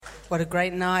What a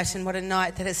great night, and what a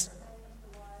night that has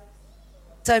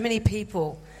so many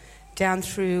people down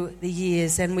through the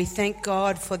years. And we thank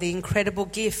God for the incredible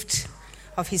gift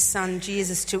of his son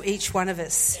Jesus to each one of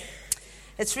us.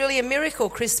 It's really a miracle,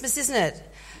 Christmas, isn't it?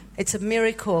 It's a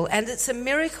miracle, and it's a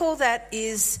miracle that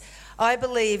is, I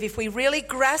believe, if we really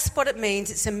grasp what it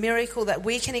means, it's a miracle that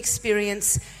we can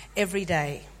experience every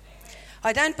day.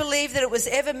 I don't believe that it was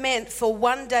ever meant for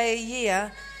one day a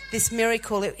year, this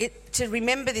miracle, to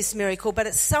remember this miracle, but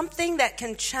it's something that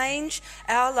can change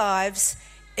our lives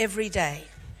every day.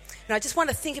 And I just want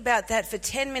to think about that for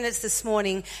 10 minutes this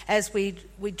morning as we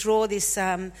draw this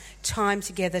time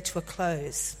together to a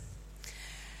close.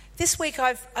 This week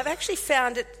I've actually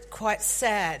found it quite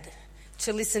sad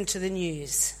to listen to the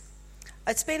news.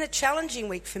 It's been a challenging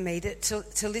week for me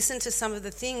to listen to some of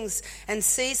the things and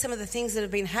see some of the things that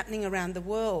have been happening around the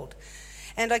world.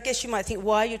 And I guess you might think,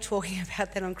 why are you talking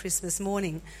about that on Christmas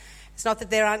morning? It's not that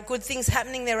there aren't good things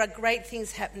happening, there are great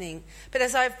things happening. But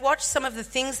as I've watched some of the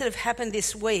things that have happened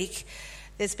this week,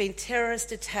 there's been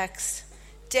terrorist attacks,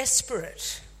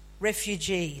 desperate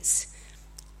refugees,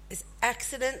 there's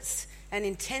accidents and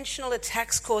intentional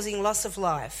attacks causing loss of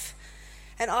life.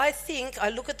 And I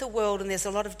look at the world and there's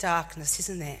a lot of darkness,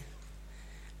 isn't there?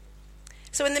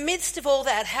 So in the midst of all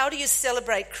that, how do you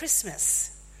celebrate Christmas?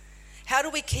 How do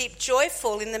we keep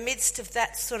joyful in the midst of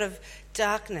that sort of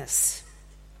darkness?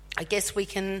 I guess we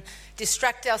can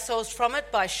distract ourselves from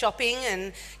it by shopping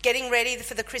and getting ready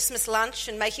for the Christmas lunch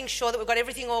and making sure that we've got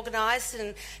everything organised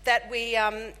and that we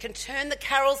can turn the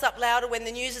carols up louder when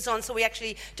the news is on so we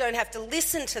actually don't have to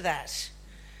listen to that.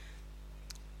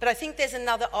 But I think there's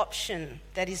another option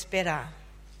that is better.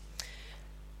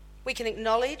 We can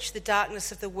acknowledge the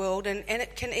darkness of the world and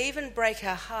it can even break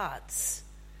our hearts.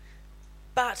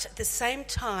 But at the same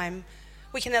time,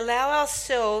 we can allow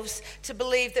ourselves to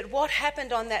believe that what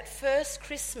happened on that first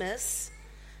Christmas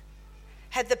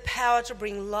had the power to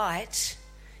bring light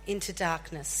into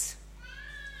darkness.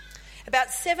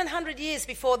 About 700 years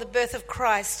before the birth of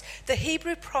Christ, the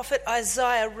Hebrew prophet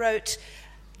Isaiah wrote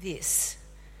this: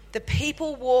 "The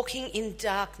people walking in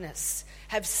darkness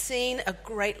have seen a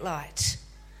great light.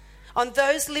 On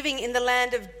those living in the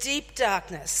land of deep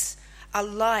darkness, a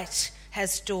light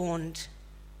has dawned."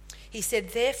 He said,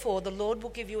 "Therefore, the Lord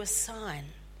will give you a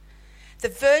sign. The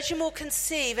virgin will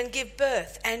conceive and give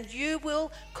birth, and you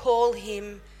will call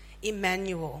him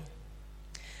Emmanuel."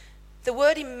 The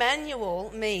word Emmanuel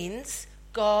means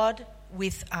God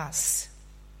with us.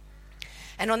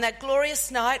 And on that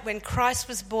glorious night when Christ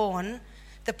was born,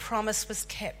 the promise was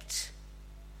kept.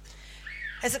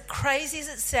 As crazy as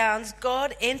it sounds,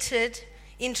 God entered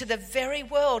into the very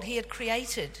world he had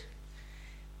created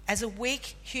as a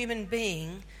weak human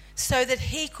being so that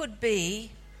he could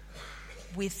be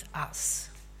with us.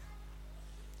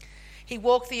 He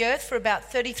walked the earth for about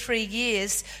 33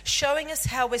 years, showing us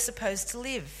how we're supposed to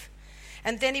live.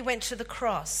 And then he went to the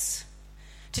cross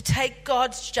to take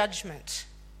God's judgment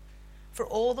for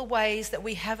all the ways that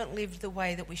we haven't lived the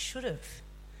way that we should have.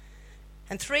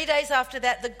 And 3 days after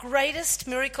that, the greatest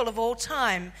miracle of all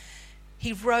time,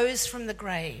 he rose from the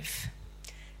grave.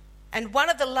 And one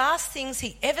of the last things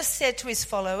he ever said to his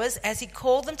followers as he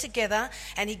called them together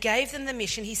and he gave them the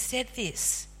mission, he said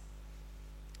this: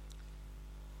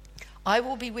 "I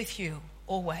will be with you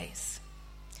always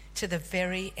to the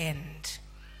very end."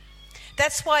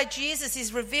 That's why Jesus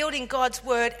is revealed in God's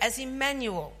word as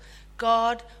Emmanuel,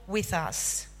 God with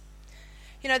us.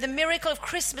 You know, the miracle of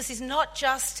Christmas is not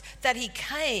just that he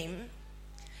came,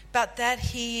 but that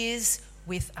he is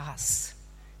with us.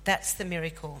 That's the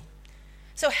miracle.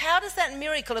 So how does that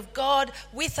miracle of God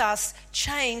with us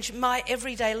change my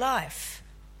everyday life?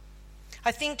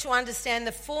 I think to understand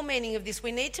the full meaning of this,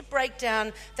 we need to break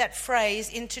down that phrase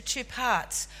into two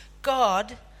parts: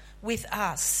 God with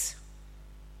us.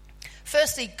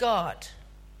 Firstly, God.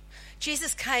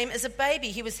 Jesus came as a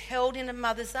baby. He was held in a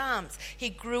mother's arms.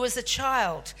 He grew as a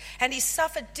child, and he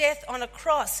suffered death on a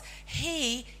cross.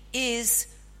 He is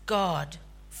God,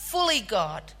 fully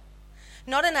God,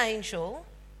 not an angel,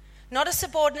 not a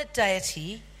subordinate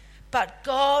deity, but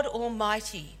God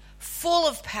Almighty, full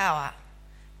of power,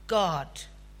 God.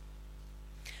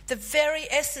 The very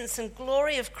essence and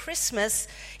glory of Christmas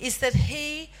is that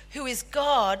he who is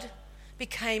God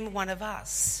became one of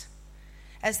us.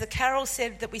 As the carol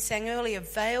said that we sang earlier,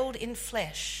 veiled in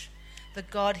flesh, the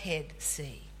Godhead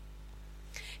see.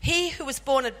 He who was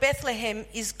born at Bethlehem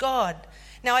is God.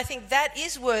 Now I think that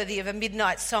is worthy of a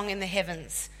midnight song in the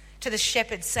heavens to the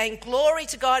shepherds, saying, "Glory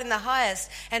to God in the highest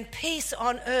and peace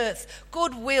on earth,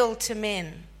 goodwill to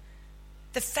men."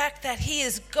 The fact that he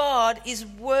is God is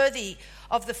worthy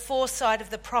of the foresight of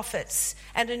the prophets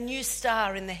and a new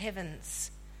star in the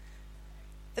heavens.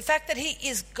 The fact that he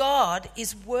is God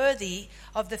is worthy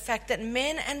of the fact that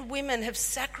men and women have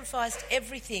sacrificed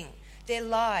everything, their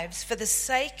lives, for the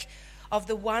sake of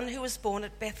the one who was born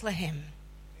at Bethlehem,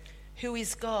 who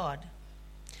is God.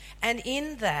 And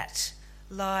in that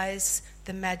lies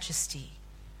the majesty.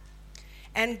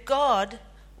 And God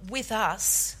with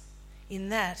us, in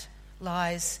that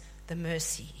lies the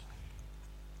mercy.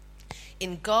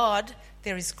 In God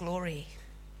there is glory,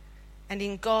 and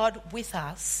in God with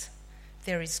us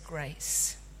there is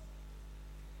grace.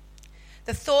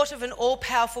 The thought of an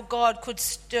all-powerful God could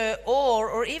stir awe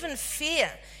or even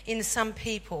fear in some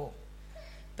people,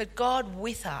 but God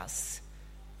with us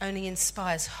only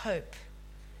inspires hope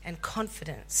and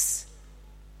confidence.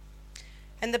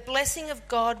 And the blessing of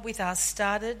God with us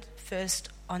started first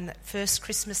on that first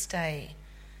Christmas Day,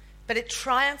 but it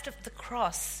triumphed at the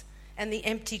cross and the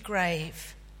empty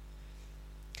grave.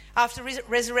 After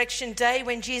Resurrection Day,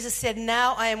 when Jesus said,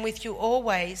 "Now I am with you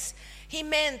always," he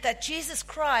meant that Jesus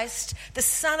Christ, the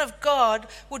Son of God,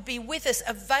 would be with us,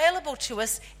 available to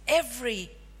us every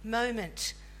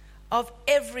moment of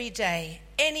every day,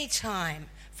 any time,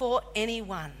 for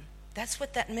anyone. That's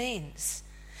what that means.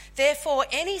 Therefore,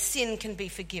 any sin can be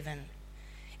forgiven.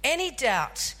 Any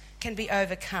doubt can be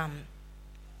overcome.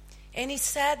 Any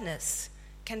sadness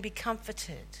can be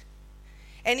comforted.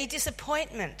 Any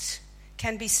disappointment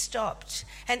can be stopped.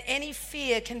 And any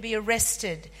fear can be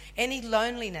arrested. Any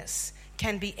loneliness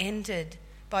can be ended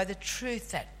by the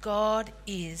truth that God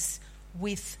is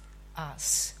with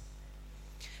us.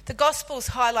 The Gospels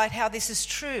highlight how this is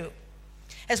true.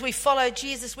 As we follow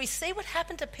Jesus, we see what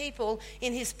happened to people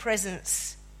in his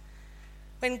presence.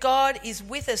 When God is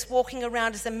with us, walking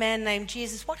around as a man named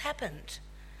Jesus, what happened?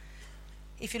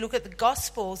 If you look at the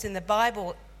Gospels in the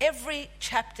Bible, every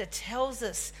chapter tells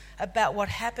us about what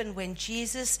happened when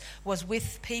Jesus was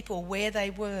with people where they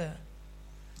were.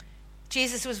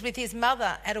 Jesus was with his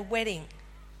mother at a wedding,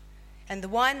 and the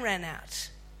wine ran out.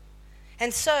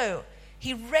 And so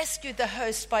he rescued the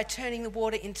host by turning the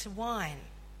water into wine.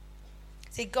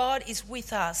 See, God is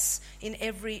with us in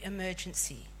every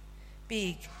emergency,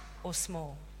 big or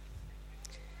small.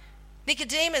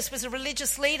 Nicodemus was a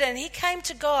religious leader, and he came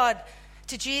to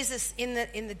Jesus in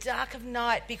the dark of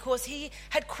night because he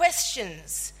had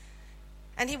questions,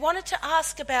 and he wanted to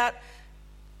ask about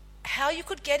how you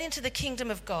could get into the kingdom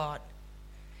of God.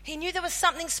 He knew there was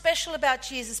something special about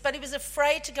Jesus, but he was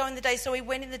afraid to go in the day, so he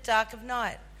went in the dark of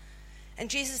night. And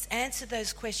Jesus answered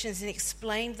those questions and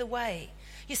explained the way.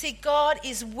 You see, God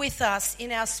is with us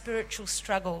in our spiritual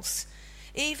struggles,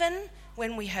 even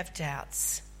when we have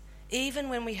doubts, even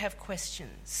when we have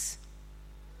questions.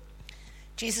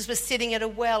 Jesus was sitting at a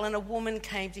well, and a woman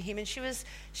came to him, and she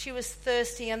was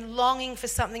thirsty and longing for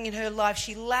something in her life.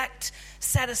 She lacked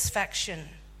satisfaction,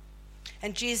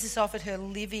 and Jesus offered her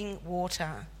living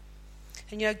water.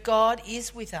 And you know, God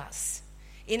is with us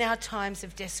in our times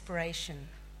of desperation.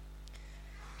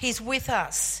 He's with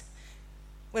us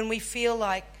when we feel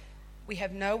like we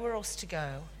have nowhere else to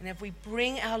go. And if we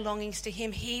bring our longings to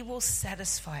him, he will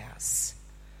satisfy us.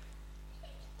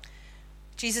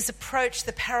 Jesus approached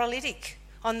the paralytic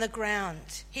on the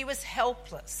ground. He was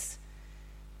helpless,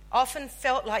 often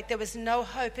felt like there was no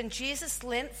hope, and Jesus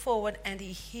leant forward and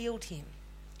he healed him.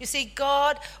 You see,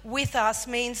 God with us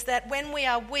means that when we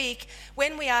are weak,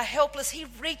 when we are helpless, he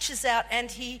reaches out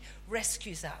and he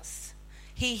rescues us.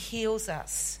 He heals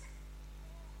us.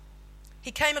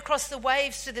 He came across the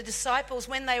waves to the disciples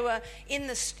when they were in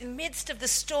the midst of the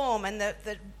storm, and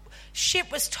the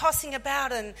ship was tossing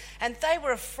about, and they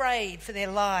were afraid for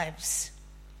their lives.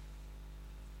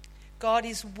 God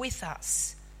is with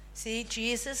us. See,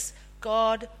 Jesus,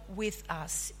 God with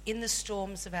us in the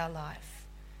storms of our life.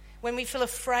 When we feel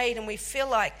afraid and we feel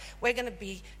like we're going to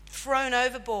be thrown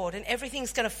overboard and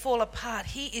everything's going to fall apart,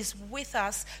 he is with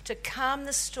us to calm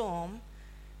the storm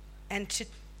and to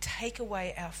take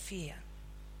away our fear.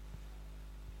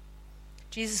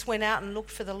 Jesus went out and looked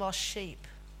for the lost sheep.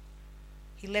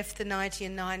 He left the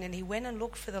 99 and he went and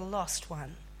looked for the lost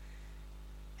one.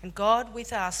 And God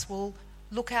with us will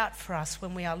look out for us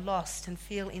when we are lost and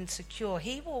feel insecure.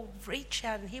 He will reach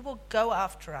out and he will go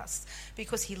after us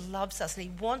because he loves us and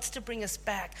he wants to bring us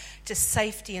back to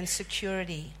safety and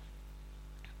security.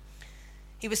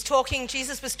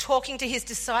 Jesus was talking to his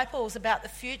disciples about the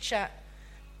future,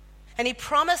 and he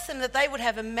promised them that they would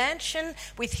have a mansion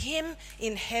with him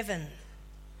in heaven.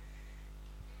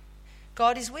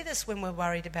 God is with us when we're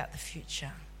worried about the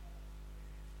future.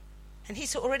 And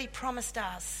he's already promised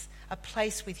us a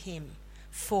place with him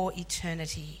for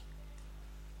eternity.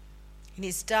 In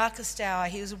his darkest hour,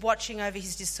 he was watching over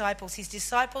his disciples. His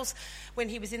disciples, when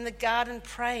he was in the garden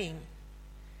praying,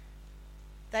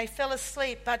 they fell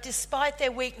asleep, but despite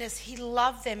their weakness, he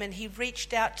loved them and he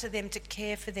reached out to them to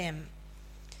care for them.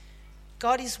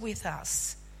 God is with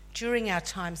us during our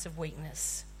times of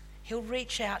weakness. He'll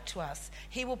reach out to us.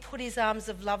 He will put his arms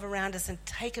of love around us and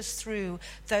take us through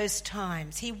those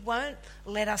times. He won't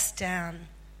let us down.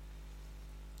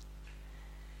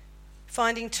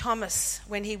 Finding Thomas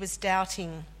when he was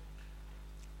doubting,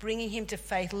 bringing him to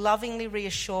faith, lovingly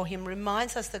reassure him,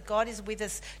 reminds us that God is with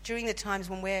us during the times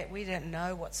when we don't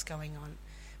know what's going on.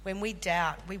 When we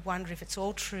doubt, we wonder if it's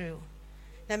all true.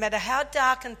 No matter how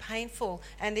dark and painful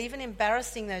and even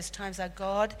embarrassing those times are,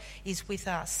 God is with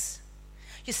us.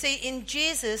 You see, in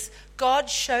Jesus, God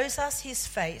shows us his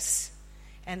face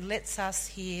and lets us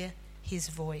hear his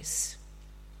voice.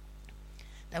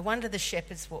 No wonder the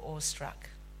shepherds were awestruck.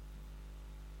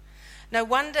 No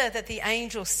wonder that the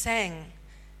angels sang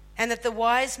and that the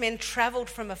wise men travelled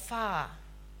from afar.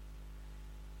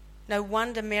 No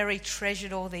wonder Mary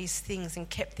treasured all these things and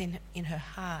kept them in her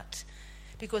heart,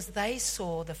 because they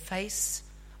saw the face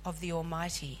of the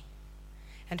Almighty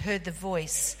and heard the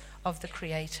voice of the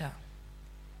Creator.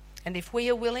 And if we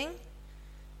are willing,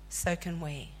 so can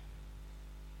we.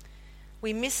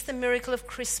 We miss the miracle of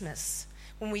Christmas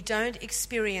when we don't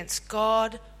experience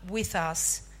God with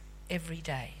us every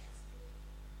day.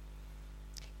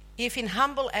 If in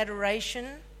humble adoration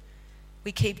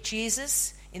we keep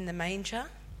Jesus in the manger,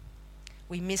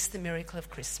 we miss the miracle of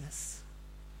Christmas.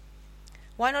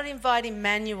 Why not invite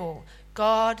Emmanuel,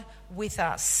 God with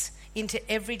us, into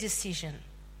every decision,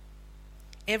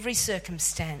 every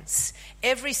circumstance,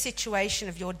 every situation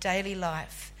of your daily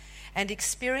life, and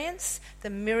experience the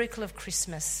miracle of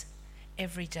Christmas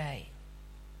every day?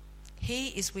 He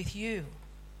is with you.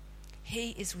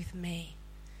 He is with me.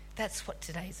 That's what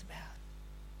today's about.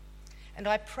 And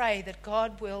I pray that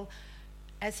God will,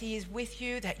 as he is with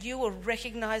you, that you will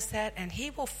recognize that and he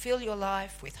will fill your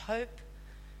life with hope.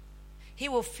 He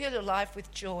will fill your life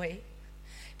with joy,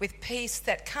 with peace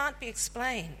that can't be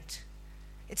explained.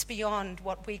 It's beyond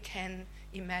what we can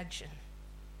imagine.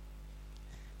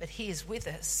 But he is with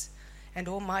us, and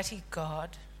Almighty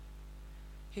God,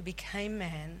 who became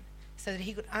man so that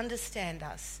he could understand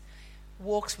us,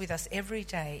 walks with us every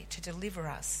day to deliver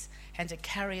us and to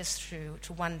carry us through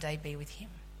to one day be with him.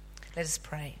 Let us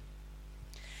pray.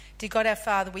 Dear God, our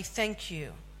Father, we thank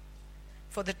you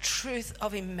for the truth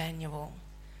of Emmanuel,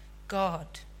 God,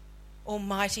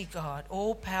 Almighty God,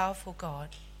 all-powerful God,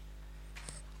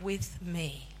 with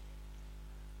me,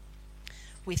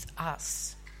 with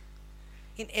us,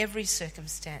 in every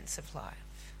circumstance of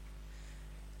life.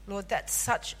 Lord, that's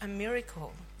such a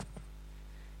miracle.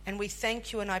 And we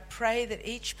thank you, and I pray that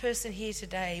each person here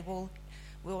today will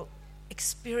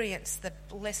experience the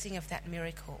blessing of that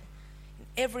miracle in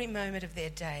every moment of their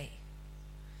day,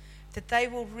 that they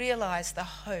will realise the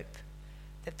hope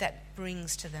that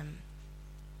brings to them,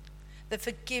 the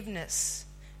forgiveness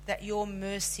that your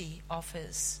mercy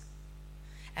offers,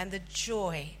 and the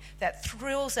joy that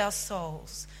thrills our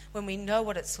souls when we know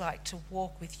what it's like to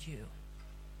walk with you.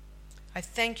 I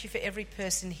thank you for every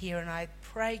person here, and I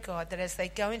pray, God, that as they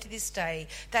go into this day,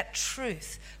 that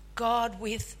truth, God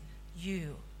with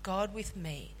you, God with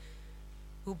me,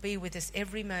 will be with us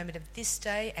every moment of this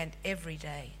day and every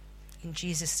day. In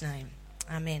Jesus' name,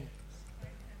 amen.